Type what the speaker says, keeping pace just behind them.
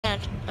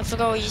I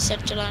forgot what you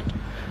said to land.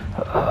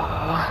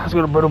 Let's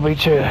go to Myrtle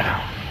Beach here.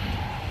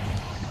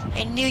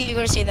 I knew you were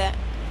gonna say that.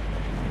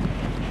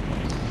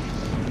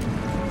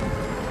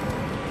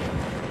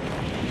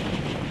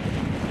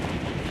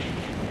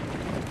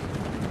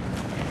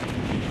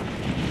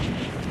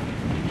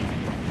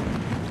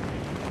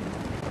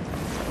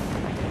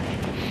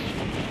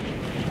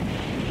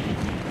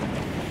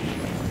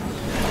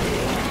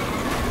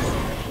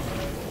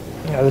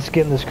 Yeah, let's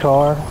get in this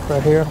car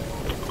right here.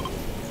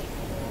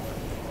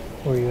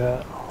 Where you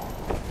at?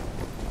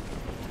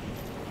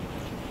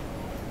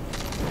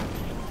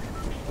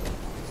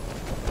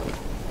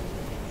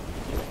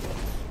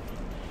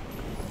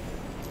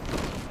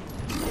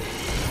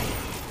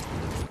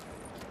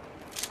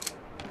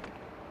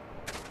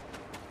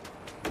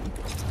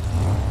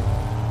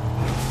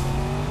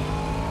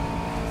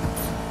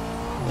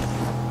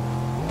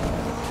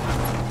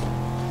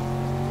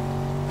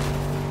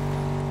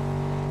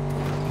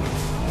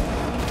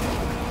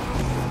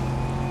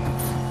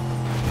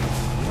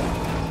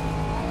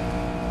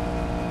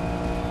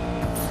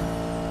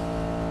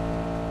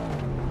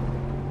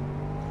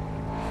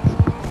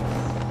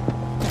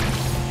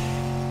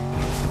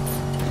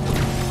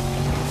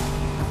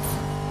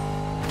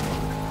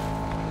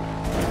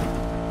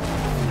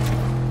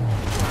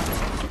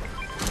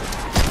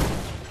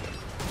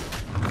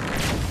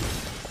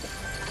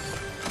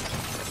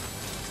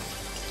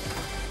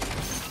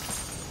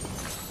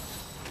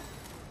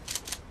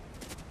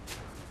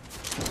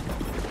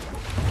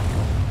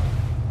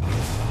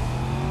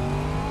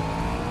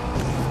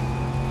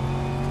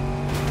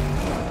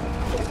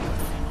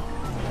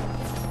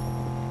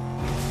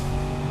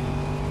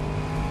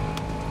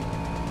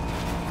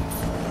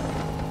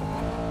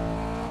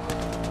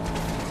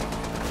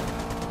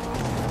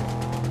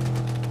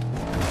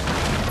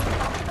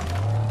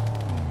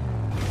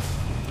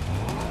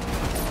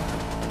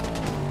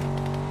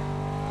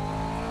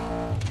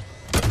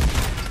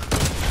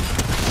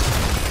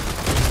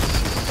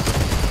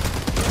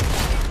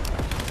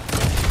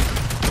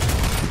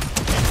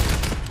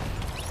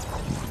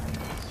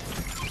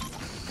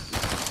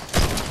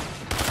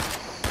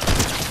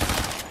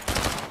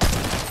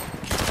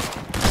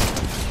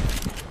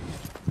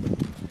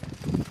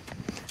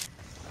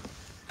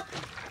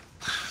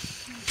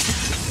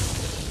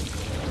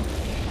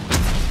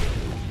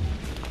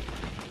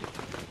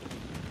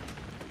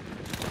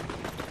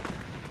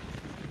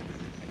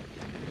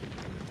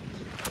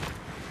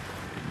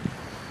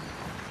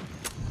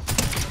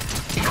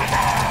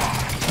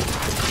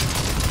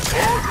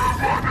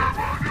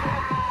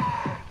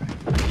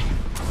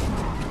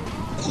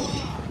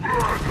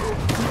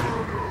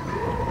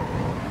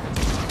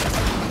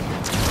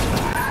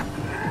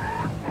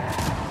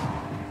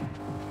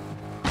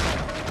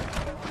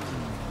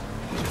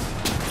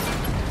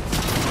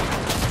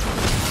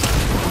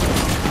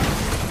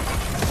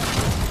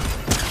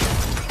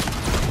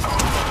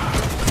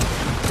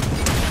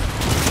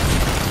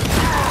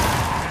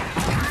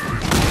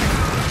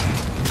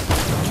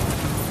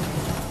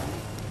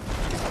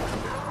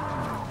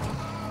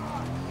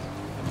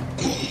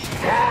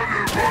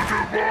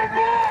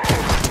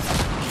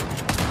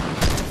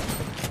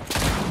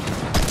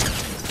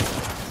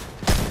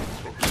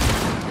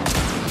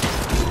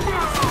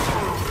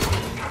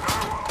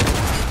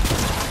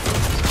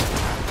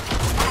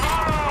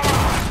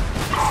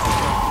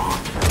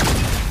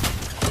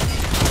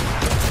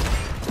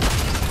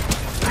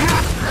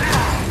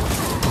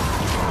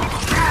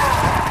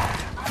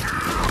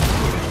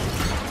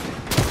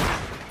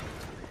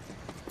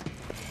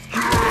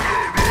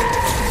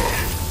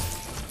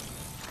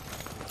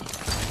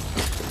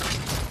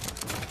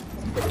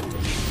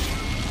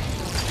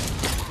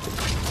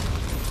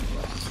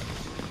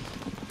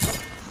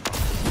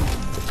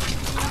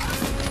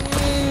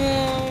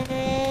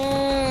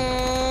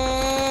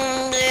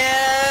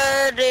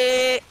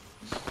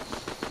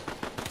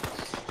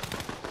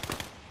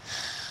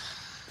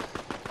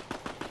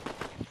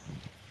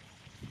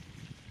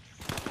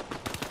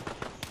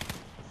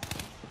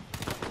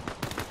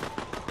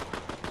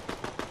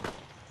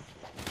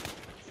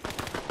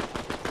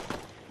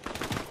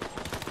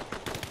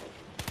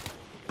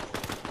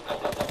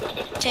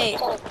 Tate.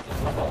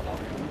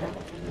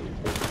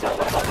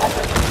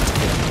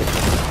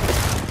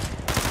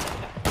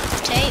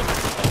 Tate.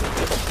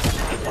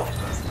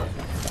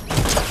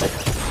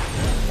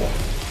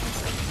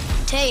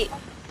 Tate.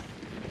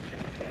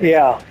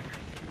 Yeah.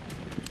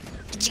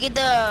 Did you get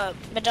the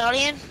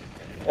medallion?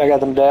 I got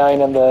the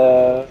medallion and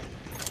the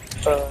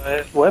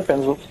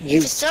weapons. Did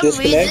you For some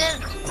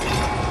disconnect?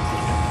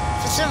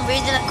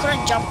 reason, I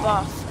couldn't jump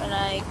off, and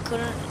I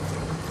couldn't.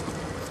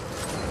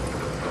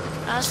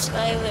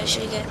 I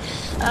should get.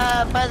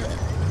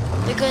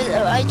 Because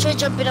I tried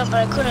jumping up,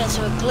 but I couldn't,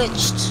 so it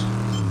glitched.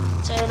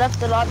 So I left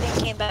the lobby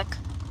and came back.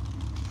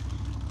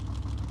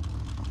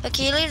 But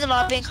can you leave the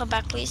lobby and come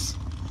back, please?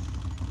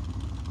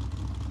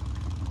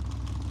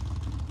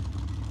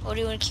 Or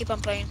do you want to keep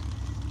on playing?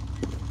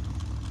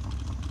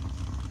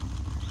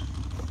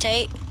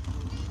 Tate.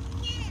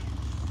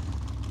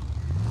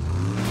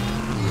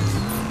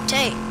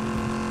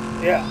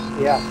 Yeah,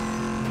 yeah.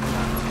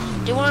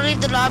 Do you want to leave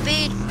the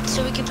lobby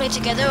so we can play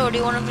together, or do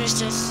you want to finish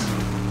this?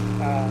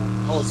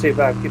 I'll see if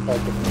I can.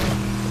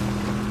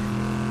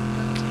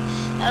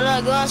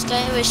 Hello, go ask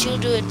Ivy, she'll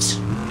do it.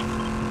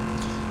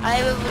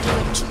 Ivy will do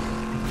it.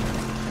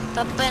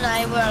 Papa and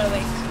I were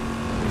awake.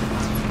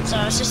 So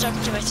I was just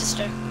talking to my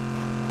sister.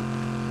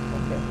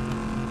 Okay.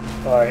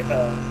 Alright,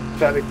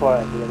 try to be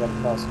quiet because I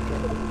gotta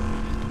concentrate.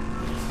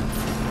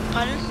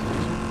 Pardon?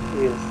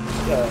 Yes,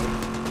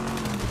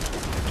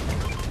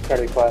 try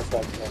to be quiet so I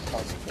can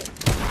concentrate.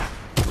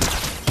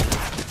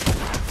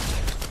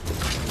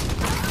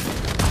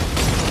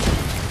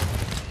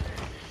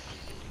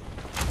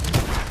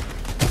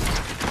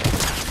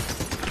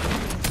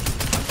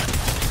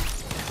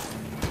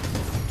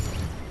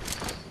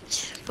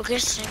 Okay,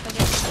 sniper,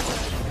 get sniper.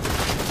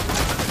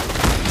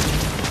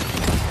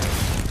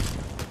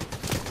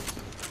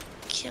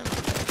 Kill.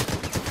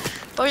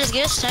 Bro, just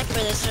get a sniper.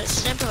 There's a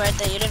sniper right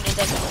there. You don't need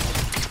that gun.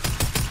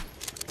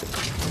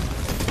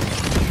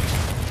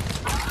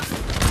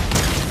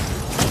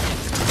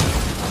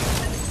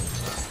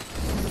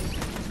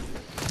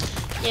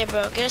 Yeah,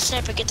 bro, get a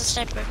sniper. Get the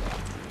sniper.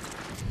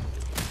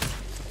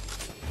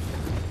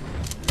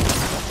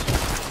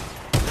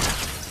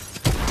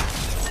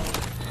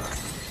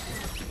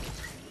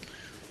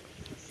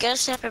 Get a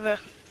sniper, bro.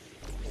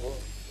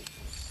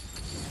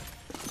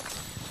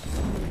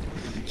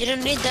 You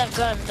don't need that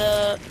gun,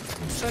 the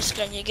first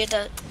gun, you get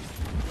that.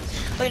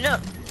 Wait, no.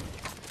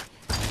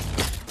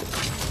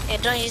 Yeah,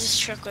 don't use a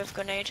shockwave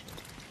grenade.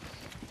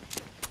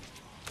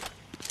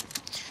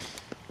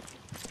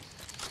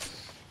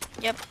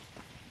 Yep.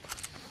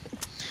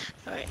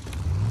 Alright.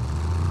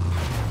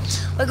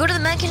 Wait, go to the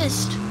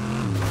mechanist.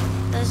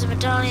 There's a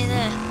medallion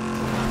there.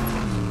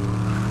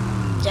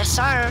 Yes,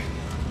 sir.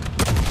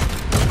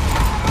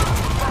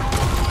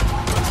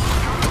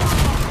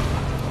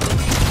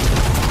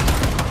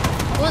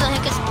 Who the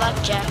heck is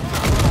Blackjack?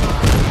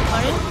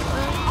 Pardon?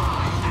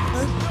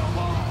 Huh?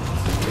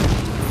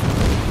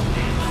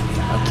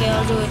 Okay,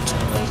 I'll do it.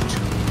 Wait.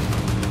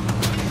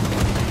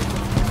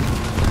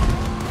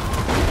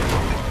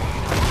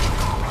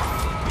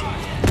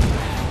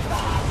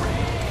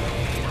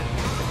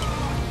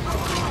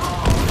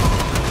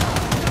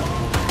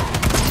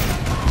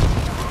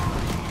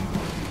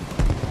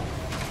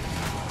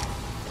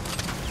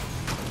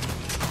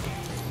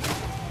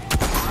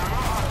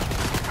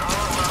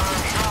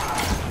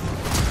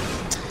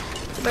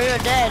 Bro, you're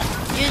dead.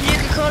 Use nuke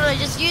controller,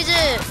 just use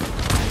it.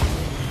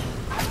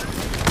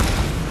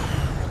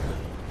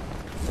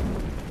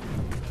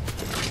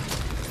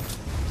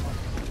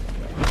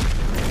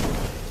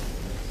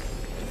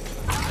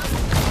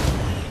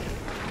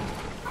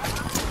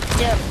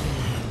 Yep.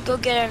 Go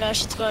get her now,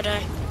 she's gonna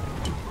die.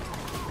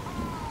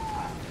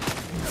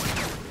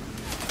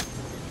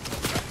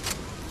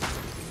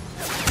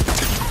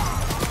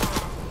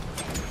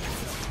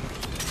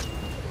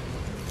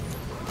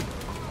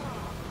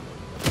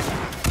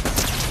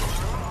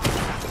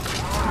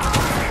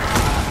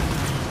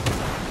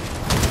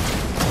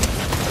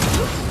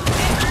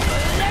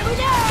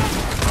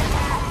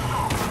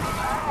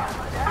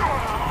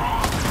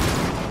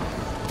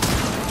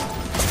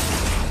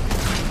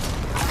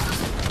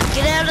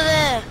 Get out of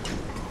there!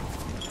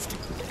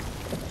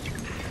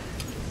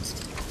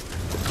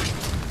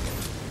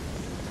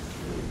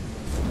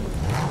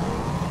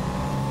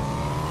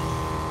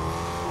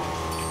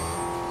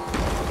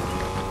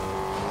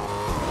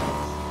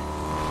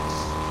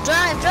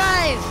 Drive,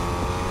 drive!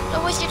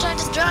 Don't waste your time,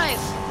 just drive!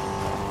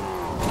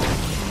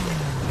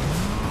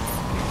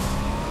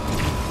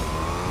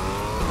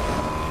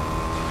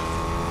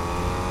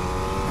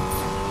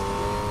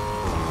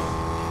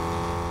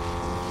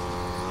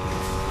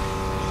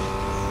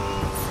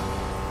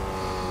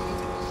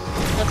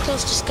 How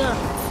close, just go.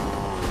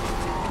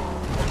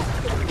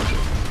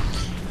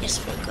 Yes,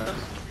 we'll go.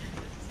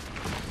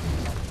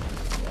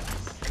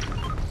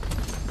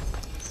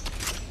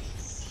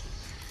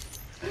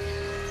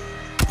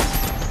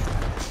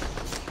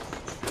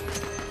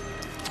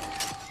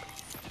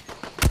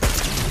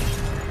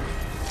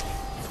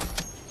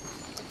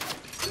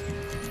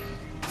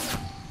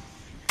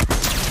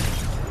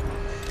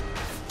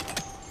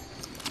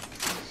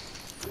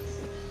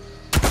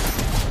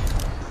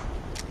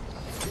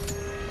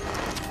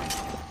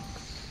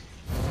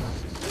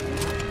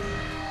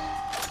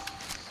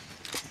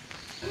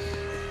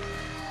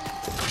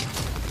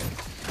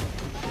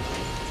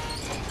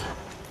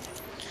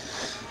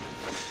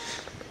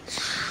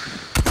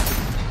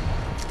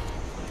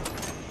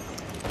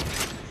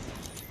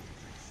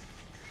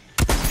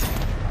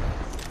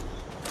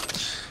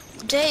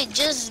 Dave,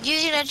 just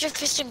use your natural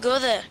fist and go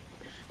there.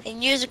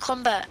 And use the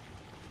combat.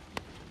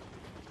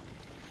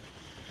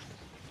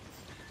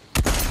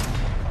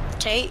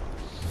 Tate?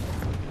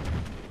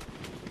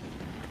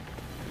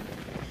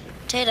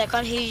 Tate, I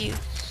can't hear you.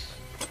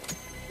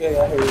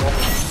 Yeah, I hear you.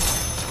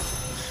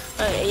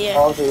 Alright,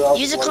 yeah.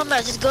 Use the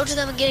combat, just go to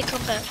them and get a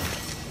combat.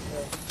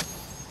 Yeah.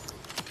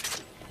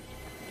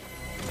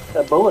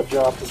 That bullet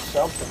drop is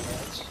something,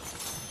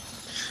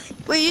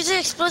 man. Wait, use the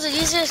explosive,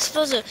 use the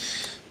explosive.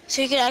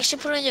 So you can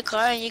actually put it in your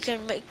car and you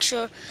can make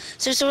sure.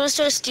 So if someone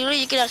starts stealing,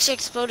 you can actually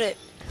explode it.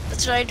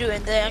 That's what I do,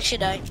 and they actually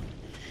die.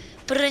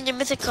 Put it in your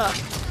mythic car.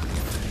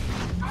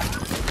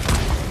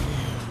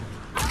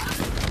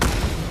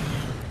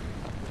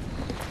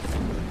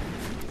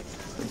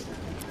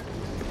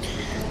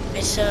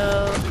 Okay,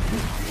 so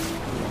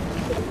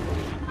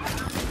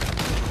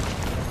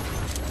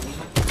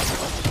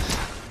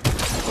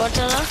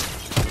Guatemala,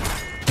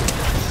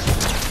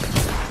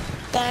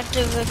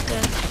 Pantavica,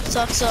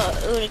 Soxa,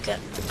 Urica.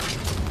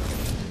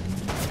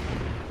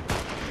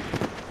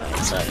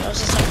 Alright, sorry, I was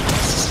just talking to my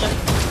sister.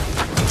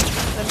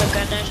 When my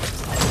granddad.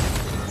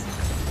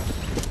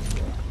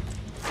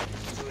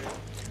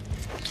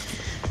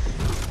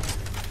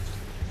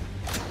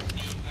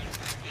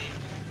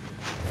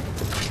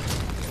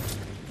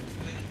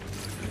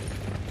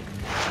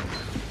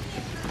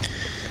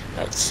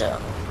 Alright, so.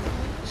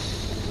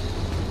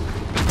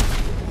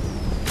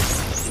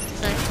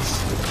 Nice.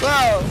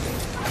 Whoa!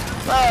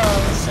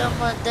 Whoa,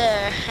 someone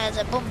there has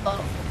a boom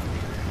bomb.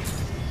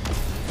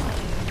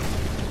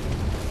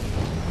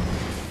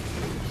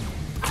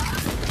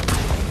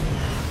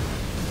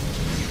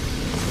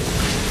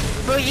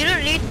 Bro, you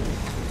don't need...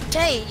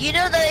 Hey, you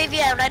know that if you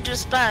have nitro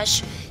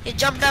splash, you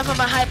jump down from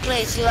a high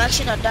place, you'll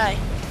actually not die.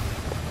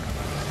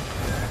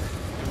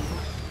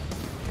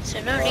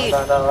 So no need.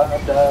 No,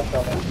 I'm dead.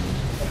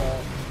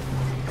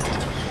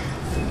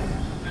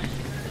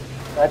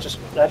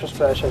 Nitro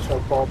Splash has no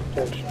fall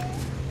protection.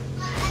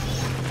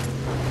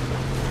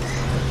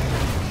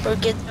 Bro,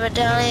 get the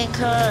medallion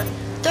car.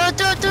 Do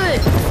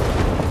it!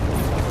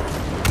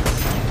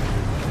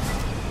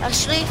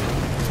 Actually,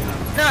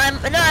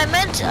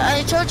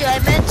 I told you, I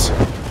meant.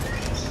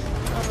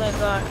 Oh my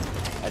god,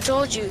 I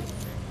told you.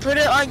 Put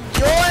it on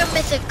your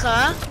mythic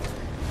car,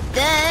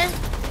 then,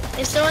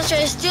 if someone's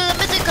trying to steal the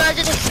mythic car,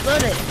 just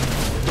explode it.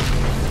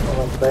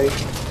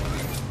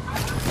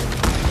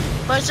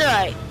 But it's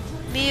alright.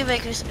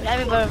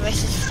 Everybody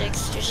makes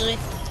mistakes, usually.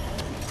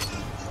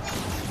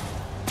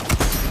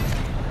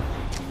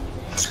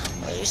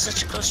 Oh, you're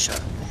such a close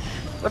shot.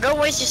 But don't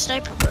waste your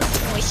sniper, bro.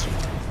 Don't waste it.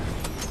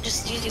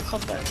 Just use your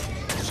combat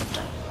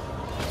sometime.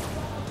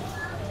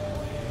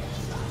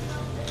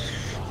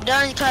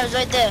 Down in the cars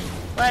right there,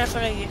 right in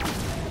front of you.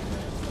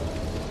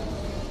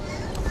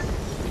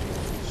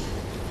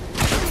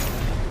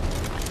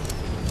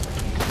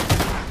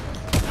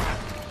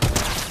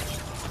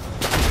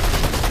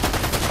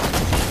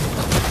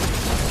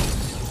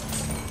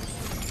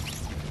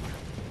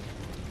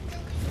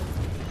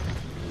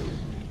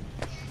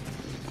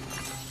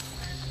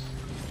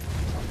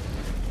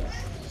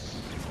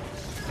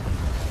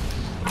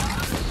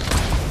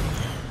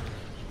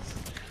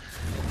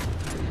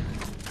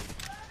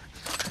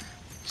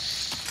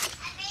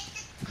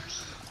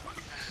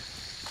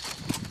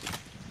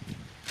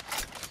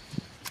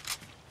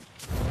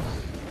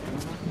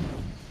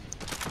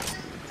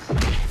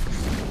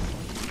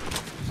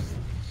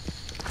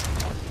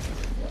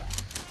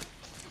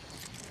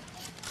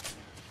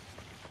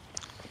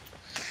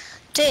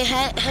 Tay,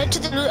 head to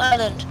the Blue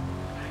Island.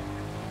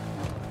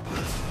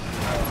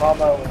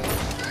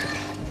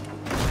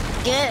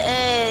 Get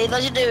a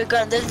legendary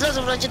gun. There's lots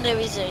of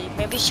legendaries there.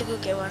 Maybe she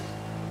could get one.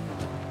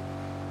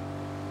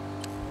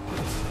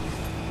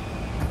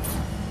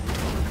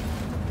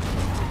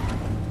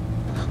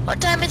 What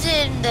time is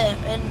it in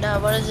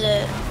what is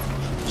it?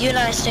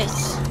 United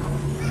States.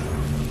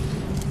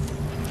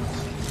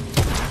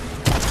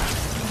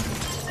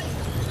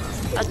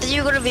 I thought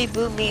you were gonna be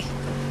Boomy.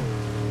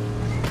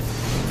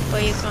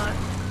 But you can't.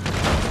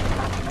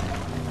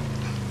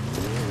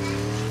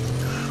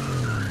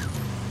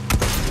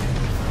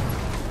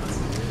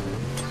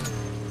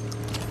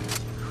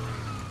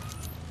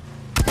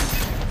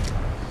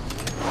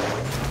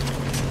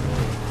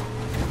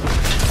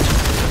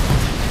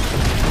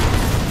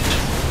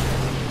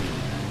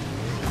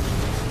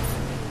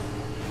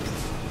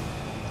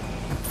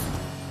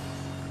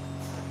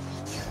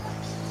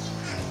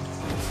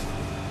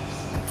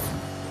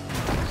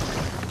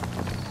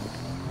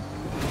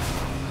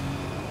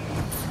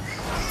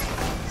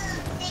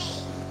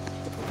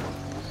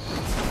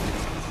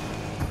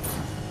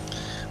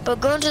 But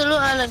go to the Blue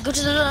Island, go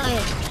to the Blue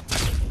Island.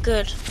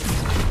 Good.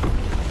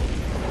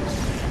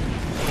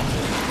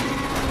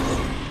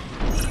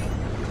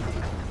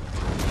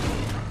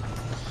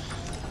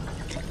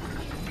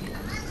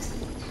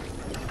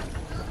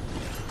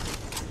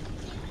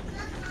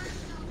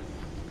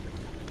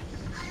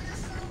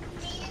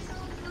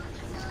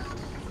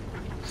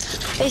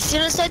 Hey,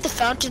 sit inside the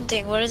fountain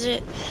thing, what is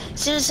it?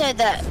 Sit inside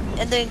that,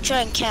 and then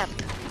try and camp.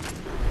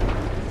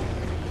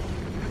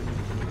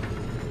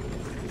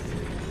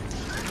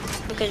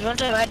 Because one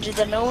time I did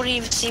that, no one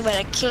even see when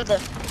I killed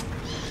them.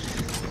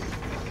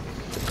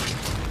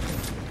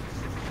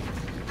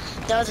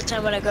 That was the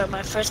time when I got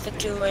my first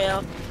victory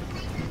royale.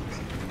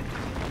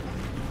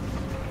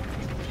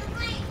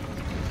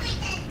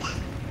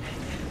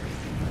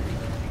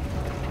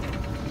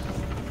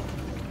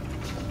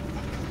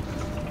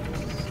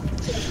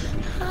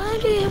 How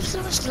do you have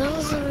so much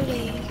levels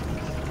already?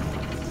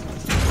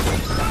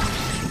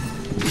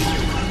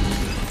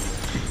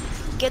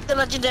 Get the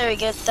legendary,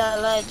 get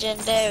that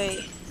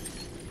legendary.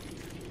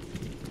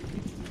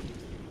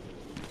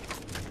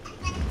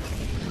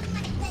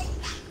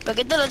 But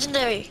get the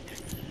legendary.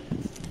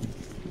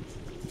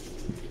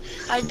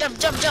 I jump,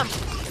 jump, jump.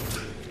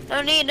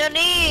 No need, no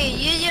need.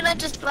 Use your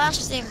ninja splash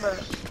thing, bro.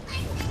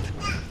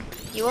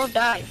 You won't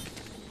die.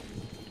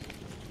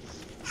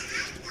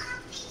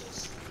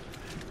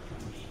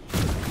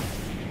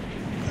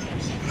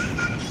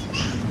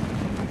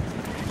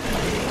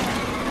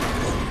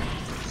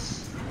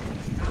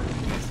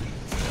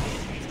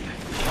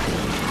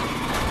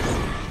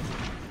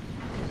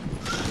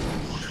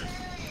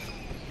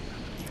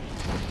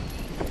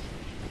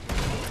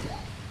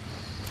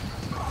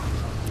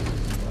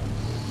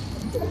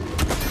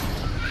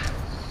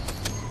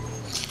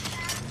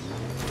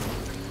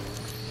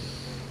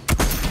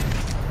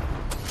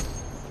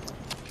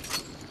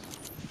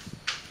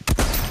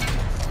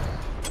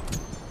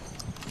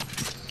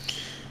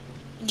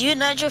 Do you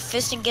nudge your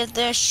fist and get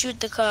there, shoot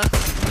the car.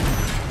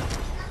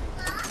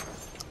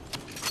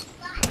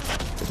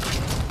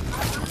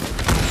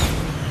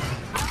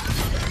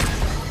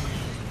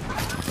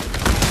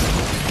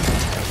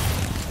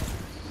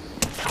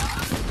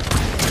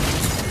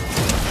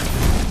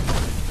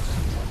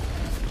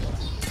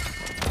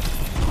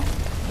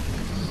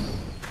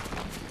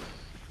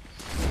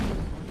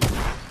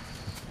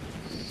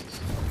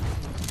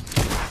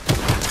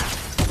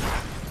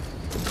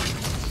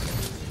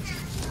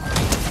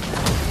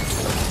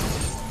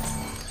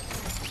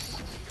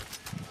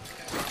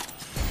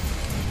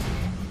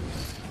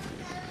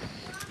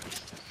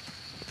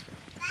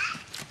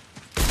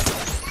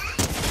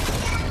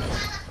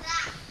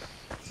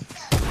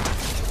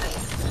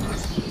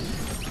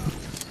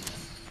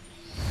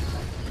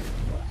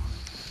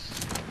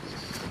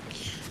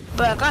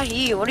 But I can't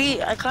hear you. What are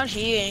you? I can't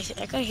hear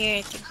anything. I can't hear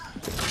anything.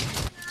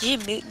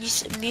 Did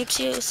you mute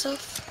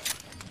yourself?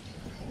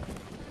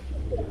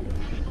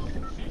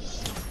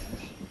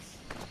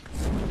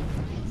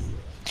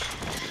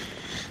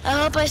 I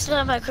hope I still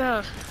have my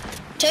crown.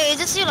 Tay, is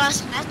this your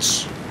last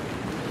match?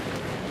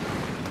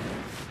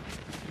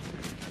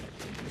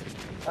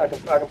 I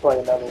can play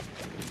another. Wait,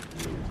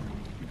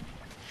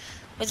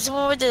 there's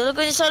someone over there. Look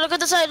at the side, look at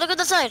the side, look at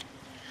the side.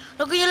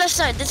 Look at your left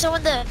side, there's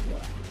someone there.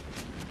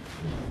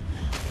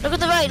 Look at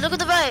the right, look at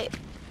the right.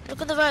 Look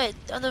on the right,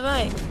 on the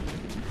right.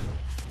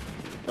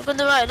 Look on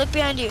the right, look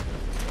behind you.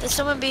 There's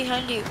someone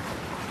behind you.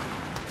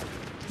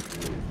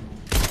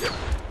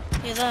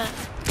 Hear that?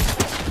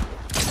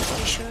 Are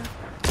you sure?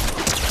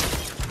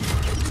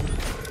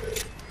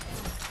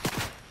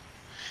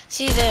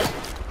 See there.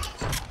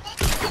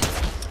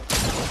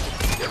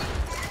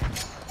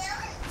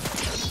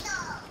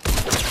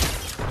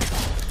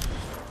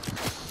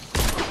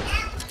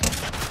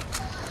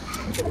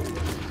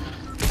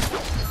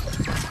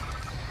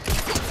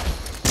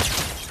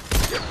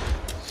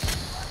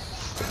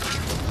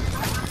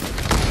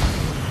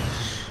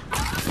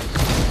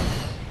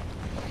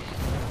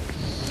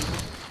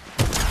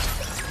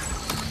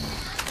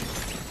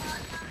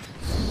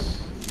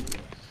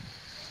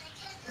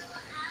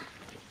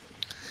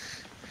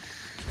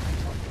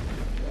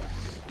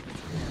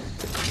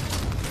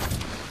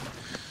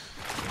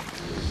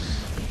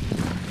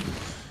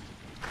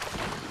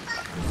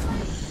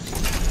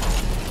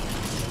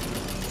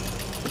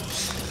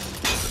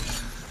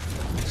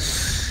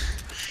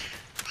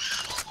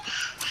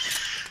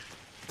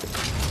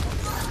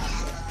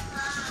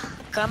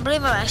 Can't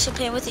believe I'm actually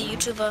playing with a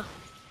YouTuber.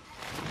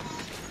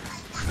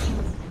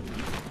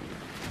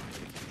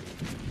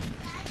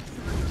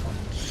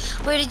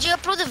 Wait, did you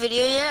upload the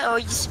video yet, or are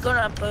you just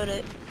gonna upload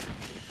it?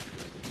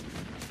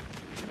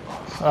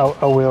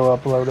 I will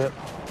upload it.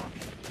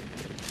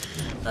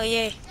 Oh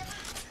yay.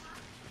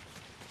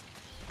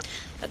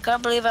 I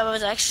can't believe I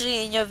was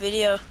actually in your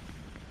video.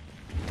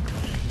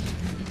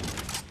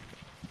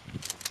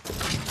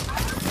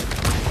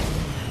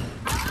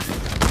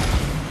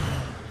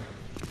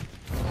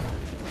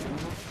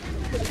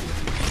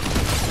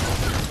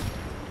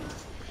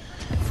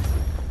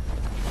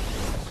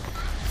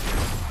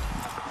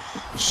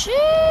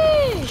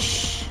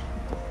 Sheesh.